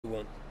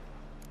One.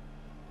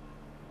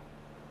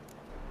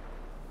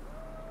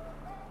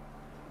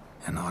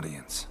 An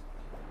audience.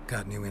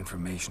 Got new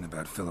information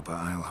about Philippa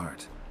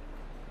Eilhart.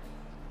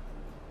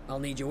 I'll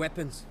need your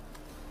weapons.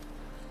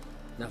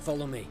 Now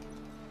follow me.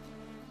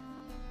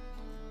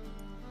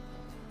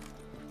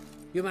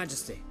 Your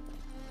Majesty,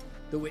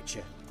 the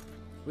Witcher,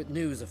 with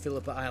news of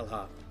Philippa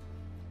Eilhart.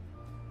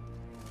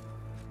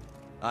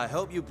 I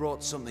hope you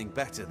brought something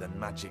better than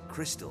magic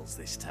crystals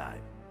this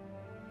time.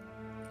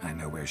 I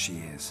know where she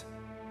is.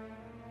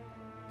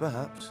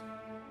 Perhaps.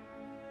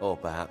 Or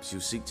perhaps you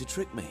seek to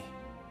trick me,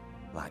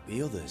 like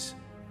the others.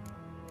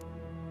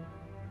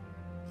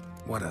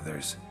 What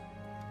others?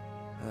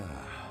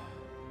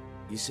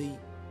 You see,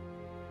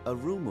 a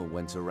rumor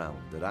went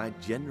around that I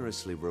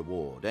generously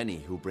reward any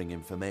who bring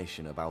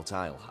information about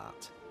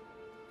Eilhart.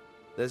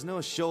 There's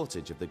no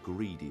shortage of the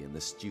greedy and the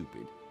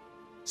stupid,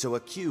 so a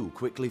queue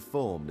quickly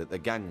formed at the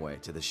gangway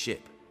to the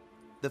ship.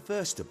 The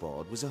first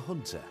aboard was a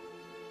hunter.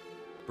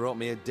 Brought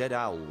me a dead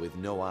owl with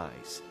no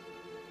eyes.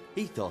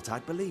 He thought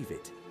I'd believe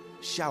it,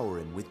 shower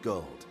him with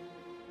gold.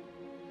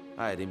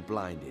 I had him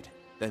blinded,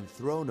 then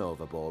thrown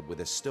overboard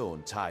with a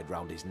stone tied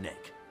round his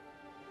neck.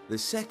 The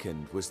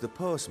second was the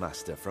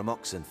postmaster from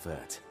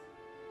Oxenfurt.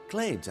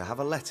 Claimed to have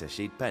a letter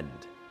she'd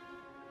penned.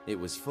 It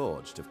was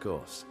forged, of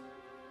course.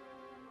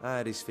 I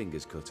had his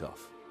fingers cut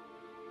off.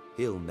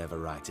 He'll never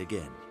write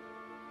again.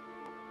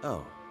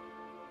 Oh,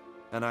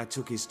 and I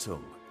took his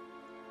tongue.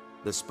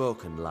 The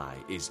spoken lie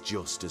is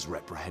just as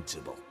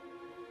reprehensible.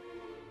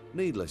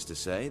 Needless to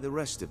say, the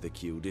rest of the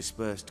queue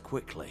dispersed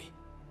quickly.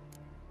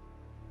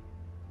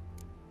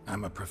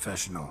 I'm a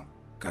professional.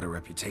 Got a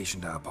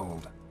reputation to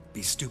uphold.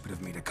 Be stupid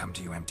of me to come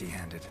to you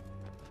empty-handed.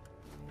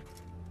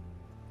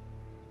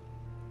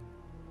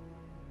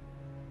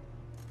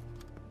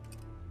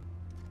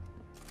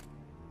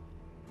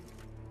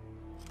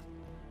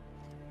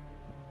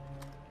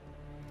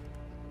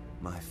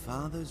 My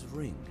father's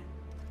ring.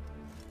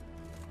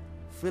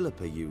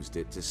 Philippa used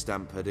it to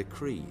stamp her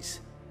decrees,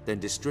 then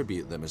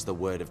distribute them as the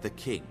word of the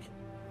king.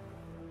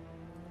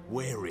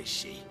 Where is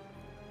she?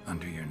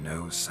 Under your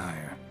nose,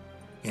 sire.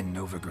 In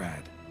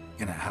Novigrad.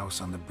 In a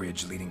house on the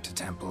bridge leading to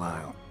Temple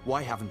Isle.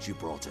 Why haven't you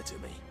brought her to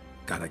me?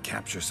 Gotta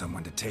capture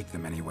someone to take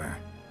them anywhere.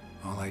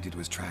 All I did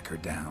was track her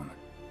down,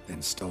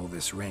 then stole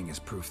this ring as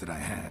proof that I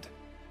had.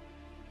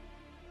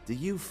 Do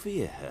you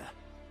fear her?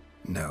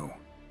 No.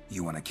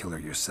 You want to kill her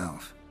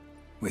yourself.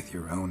 With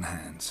your own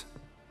hands.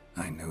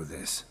 I know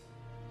this.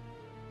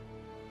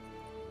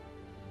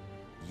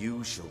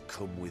 You shall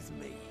come with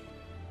me.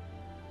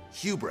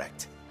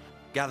 Hubrecht,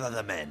 gather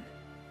the men.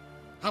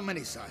 How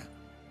many, sire?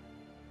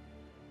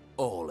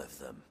 All of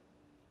them.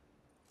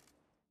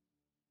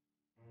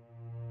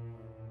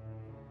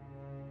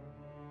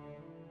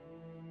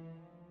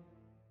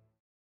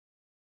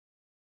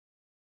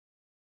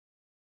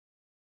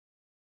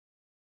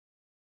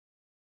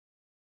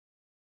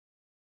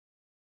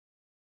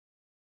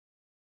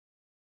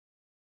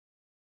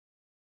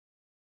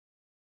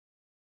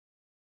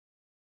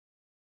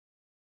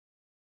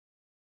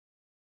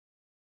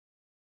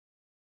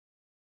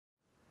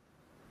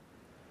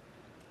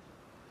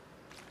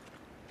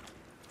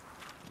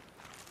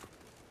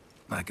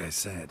 Like I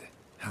said,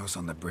 house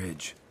on the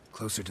bridge,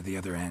 closer to the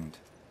other end.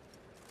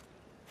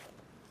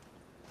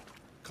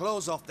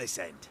 Close off this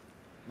end.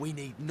 We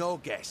need no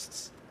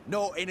guests,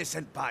 no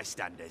innocent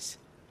bystanders,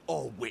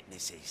 or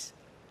witnesses.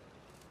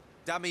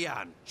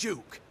 Damian,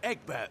 Duke,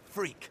 Egbert,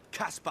 Freak,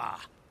 Caspar.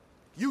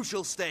 You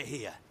shall stay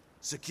here,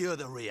 secure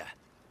the rear,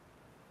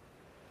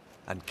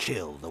 and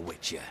kill the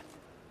Witcher.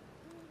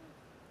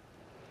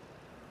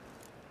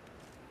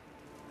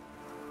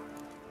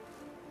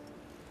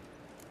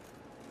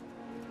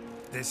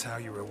 This how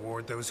you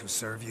reward those who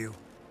serve you?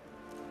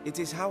 It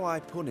is how I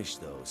punish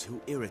those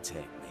who irritate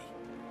me.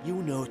 You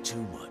know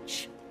too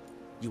much.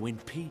 You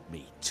impede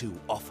me too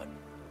often.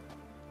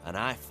 And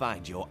I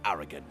find your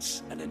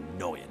arrogance an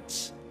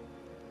annoyance.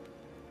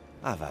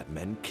 I've had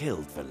men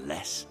killed for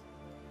less.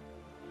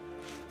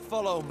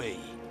 Follow me.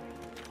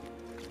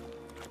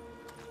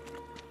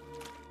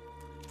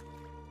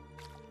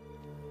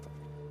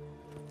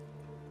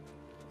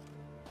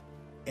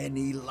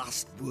 Any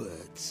last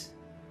words?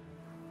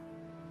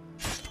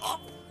 Oh,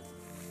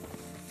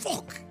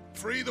 fuck!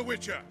 Free the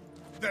Witcher,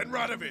 then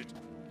Radovid.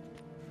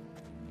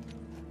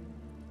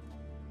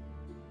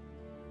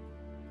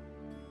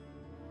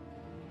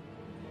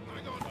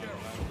 Hang on,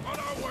 Geralt. On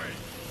our way.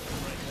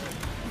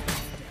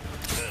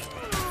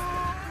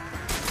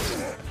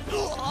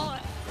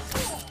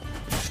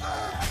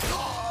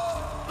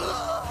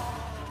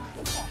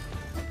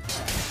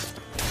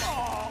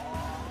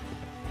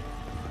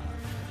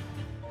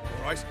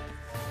 All right.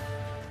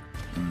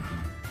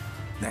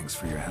 Thanks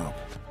for your help.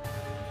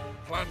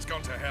 Plan's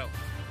gone to hell.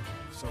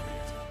 So be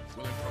it.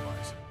 We'll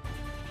improvise.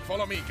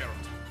 Follow me,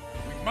 Geralt.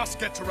 We must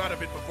get to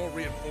Radovid before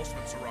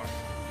reinforcements arrive.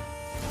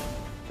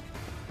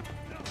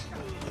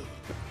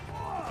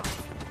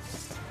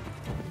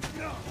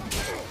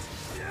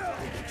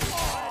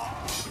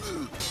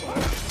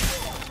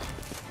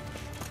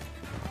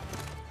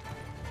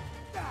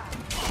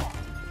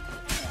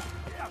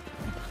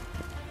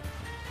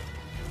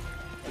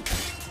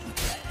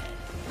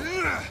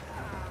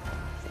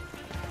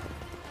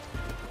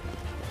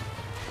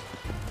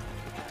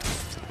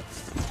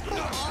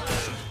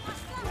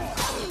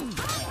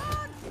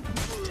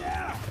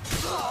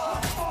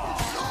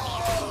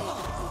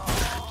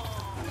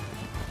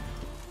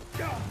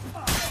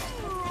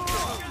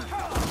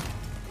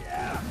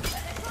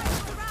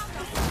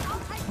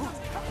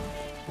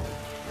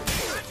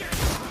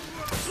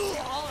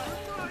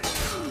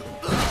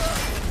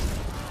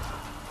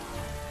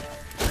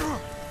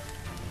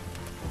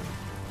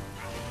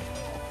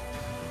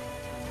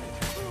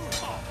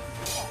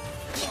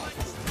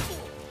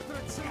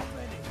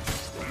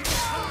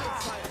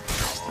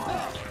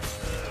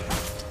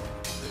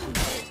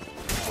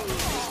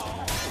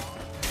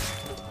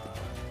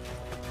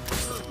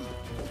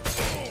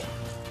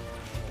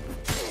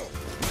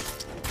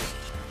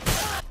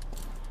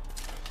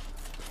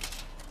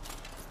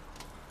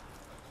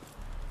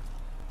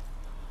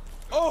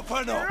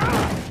 Open up!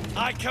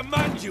 I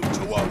command you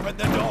to open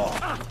the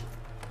door!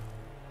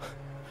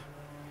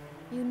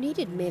 You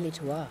needed merely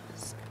to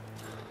ask.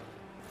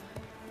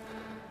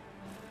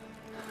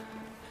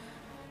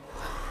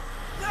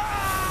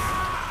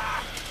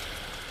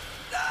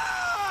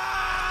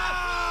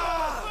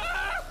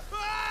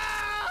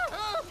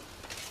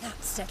 That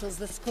settles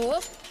the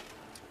score.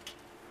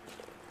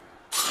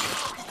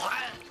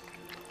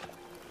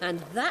 And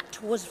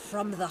that was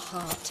from the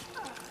heart.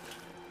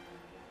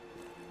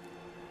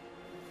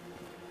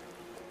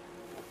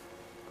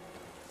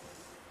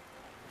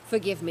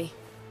 Forgive me.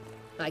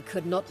 I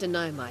could not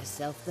deny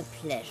myself the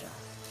pleasure.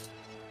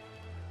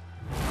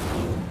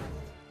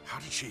 How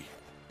did she...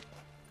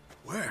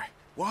 Where?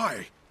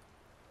 Why?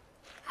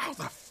 How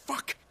the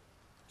fuck?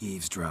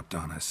 Eavesdropped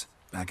on us,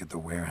 back at the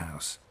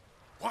warehouse.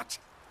 What?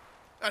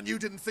 And you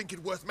didn't think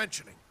it worth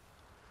mentioning?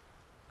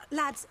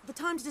 Lads, the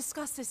time to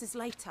discuss this is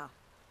later.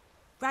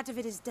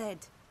 Radovid is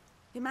dead.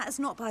 It matters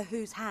not by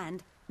whose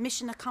hand.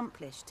 Mission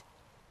accomplished.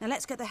 Now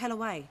let's get the hell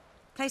away.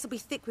 Place will be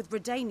thick with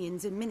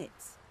Redanians in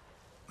minutes.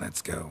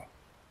 Let's go.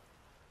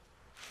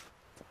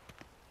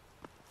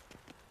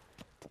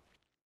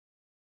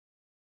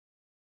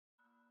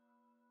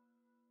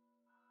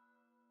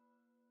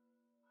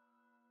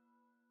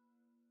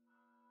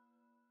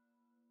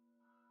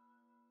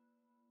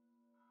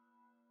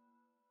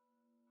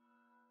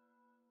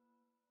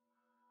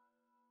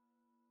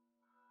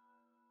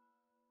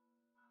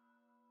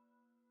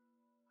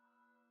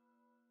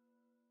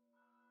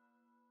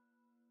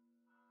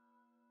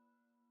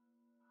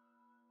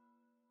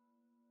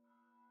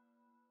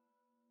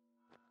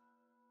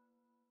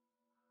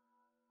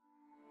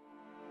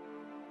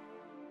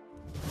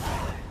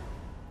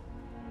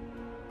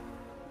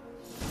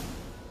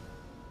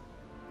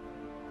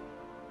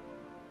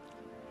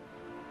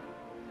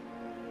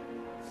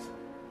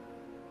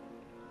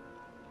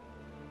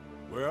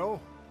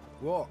 Well,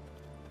 what?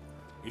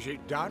 Is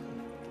it done?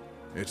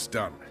 It's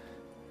done.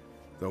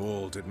 Though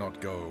all did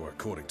not go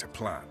according to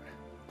plan.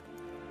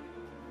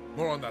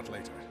 More on that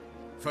later.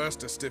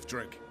 First, a stiff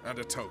drink and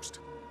a toast.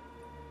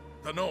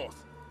 The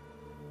North.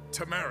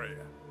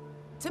 Temeria.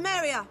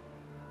 Temeria!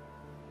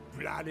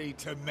 Bloody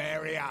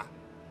Temeria!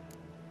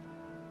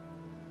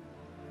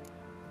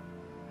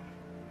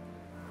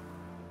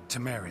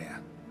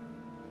 Temeria.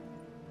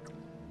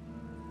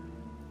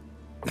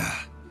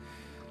 Ah.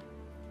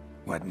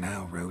 What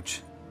now,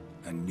 Roach?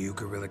 A new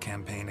guerrilla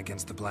campaign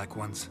against the Black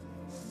Ones?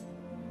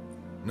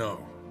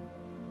 No.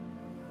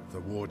 The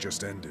war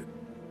just ended.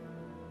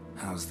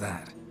 How's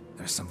that?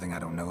 There's something I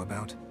don't know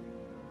about?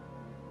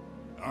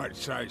 I'd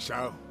say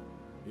so.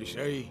 You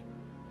see,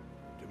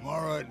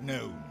 tomorrow at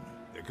noon,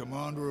 the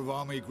commander of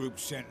Army Group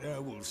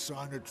Center will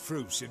sign a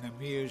truce in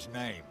Emir's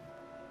name.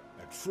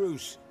 A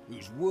truce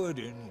whose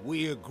wording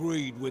we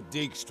agreed with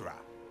Dijkstra.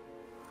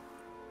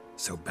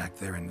 So back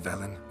there in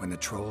Velen, when the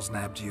trolls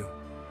nabbed you?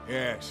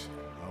 Yes,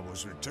 I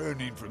was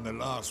returning from the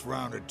last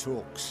round of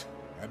talks.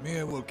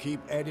 Emir will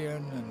keep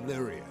Edion and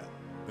Lyria,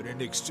 but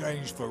in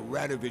exchange for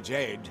Radovid's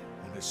head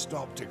and a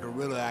stop to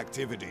guerrilla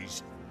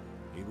activities,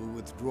 he will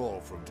withdraw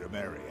from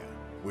Temeria.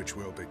 Which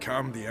will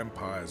become the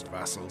Empire's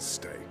vassal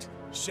state.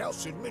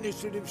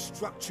 Self-administrative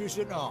structures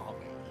and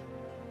army.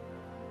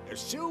 The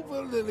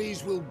silver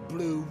lilies will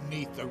bloom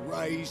neath the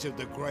rays of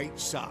the great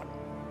sun.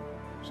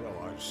 So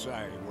I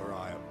say were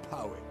I a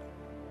poet.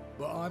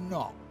 But I'm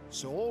not.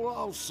 So all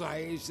I'll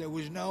say is there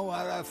was no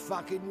other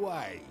fucking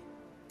way.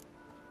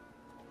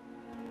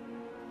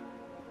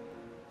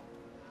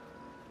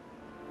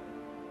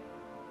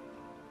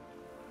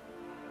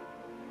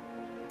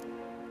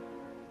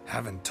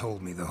 Haven't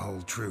told me the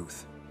whole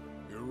truth.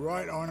 You're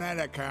right on that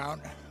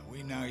account.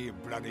 We know you're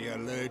bloody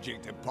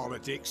allergic to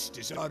politics,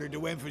 decided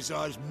to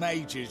emphasize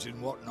majors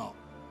and whatnot.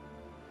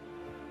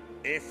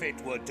 If it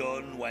were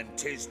done when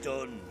 'tis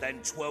done, then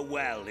 'twere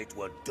well it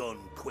were done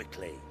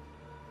quickly.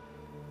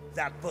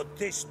 That but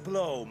this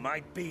blow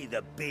might be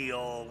the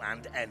be-all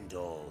and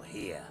end-all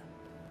here.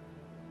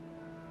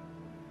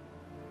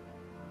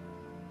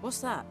 What's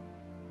that?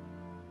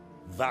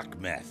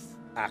 Vakmeth,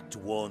 Act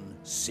 1,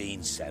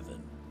 Scene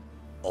 7.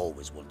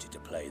 Always wanted to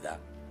play that.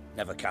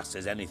 Never cast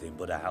as anything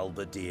but a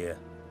halberdier.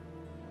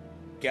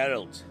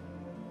 Geralt,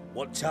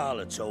 what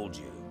Tala told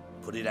you,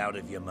 put it out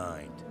of your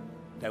mind.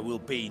 There will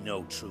be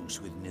no truce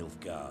with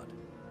Nilfgaard.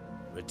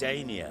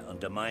 Redania,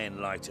 under my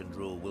enlightened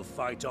rule, will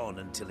fight on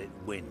until it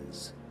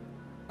wins.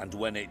 And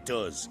when it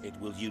does, it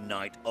will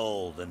unite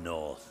all the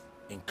North,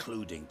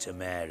 including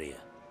Temeria.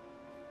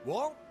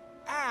 What?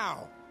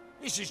 How?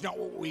 This is not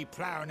what we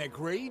Plough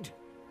agreed.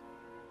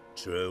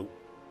 True.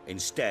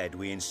 Instead,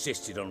 we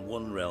insisted on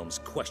one realm's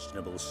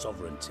questionable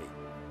sovereignty,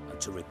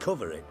 and to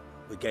recover it,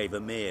 we gave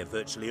Emir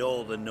virtually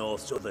all the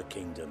North's other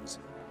kingdoms.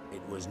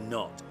 It was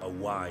not a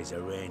wise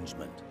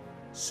arrangement.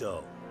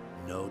 So,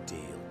 no deal.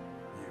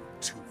 You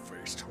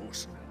two-faced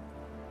horseman.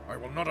 I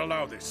will not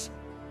allow this.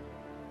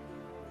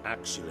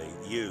 Actually,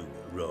 you,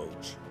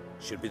 Roach,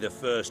 should be the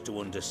first to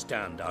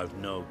understand I've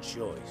no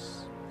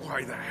choice.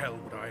 Why the hell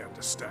would I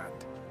understand?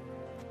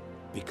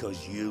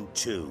 Because you,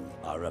 too,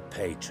 are a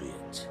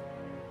patriot.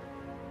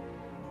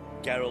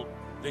 Geralt,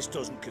 this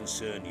doesn't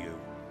concern you.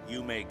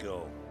 You may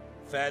go.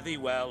 Fare thee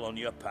well on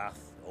your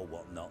path, or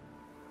whatnot.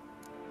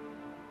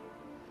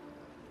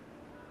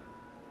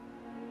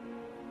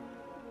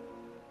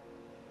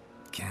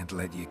 Can't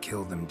let you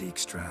kill them,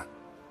 Dijkstra.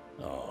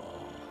 Oh,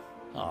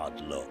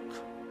 hard luck.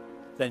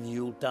 Then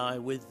you'll die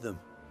with them.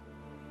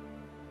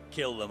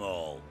 Kill them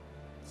all.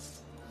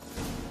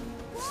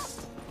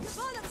 What? Your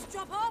bullets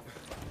drop off?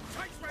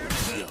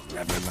 You'll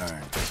never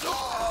learn.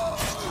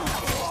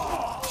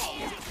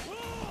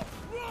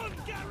 Run,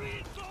 Gary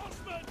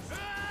reinforcements!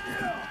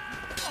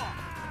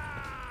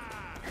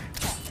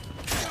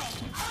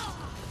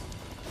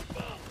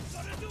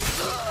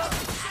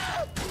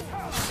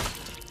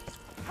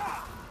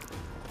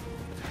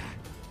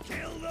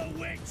 Kill the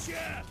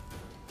Witcher!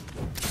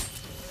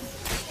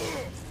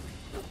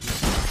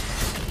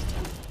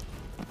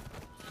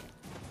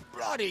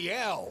 Bloody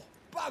hell!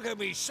 Bugger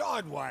me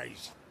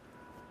sideways!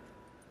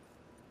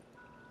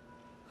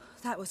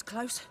 That was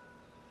close.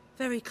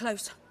 Very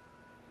close.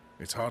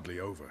 It's hardly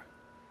over.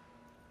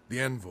 The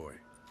envoy,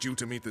 due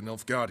to meet the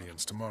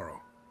Nilfgaardians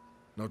tomorrow.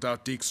 No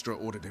doubt Dijkstra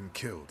ordered him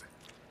killed.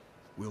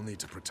 We'll need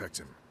to protect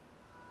him.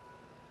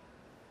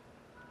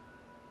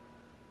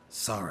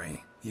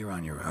 Sorry, you're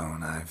on your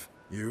own.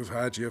 You've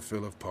had your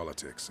fill of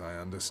politics, I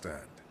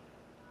understand.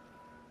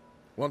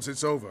 Once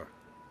it's over,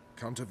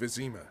 come to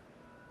Vizima.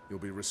 You'll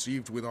be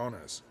received with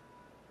honors.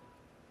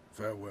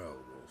 Farewell,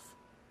 Wolf.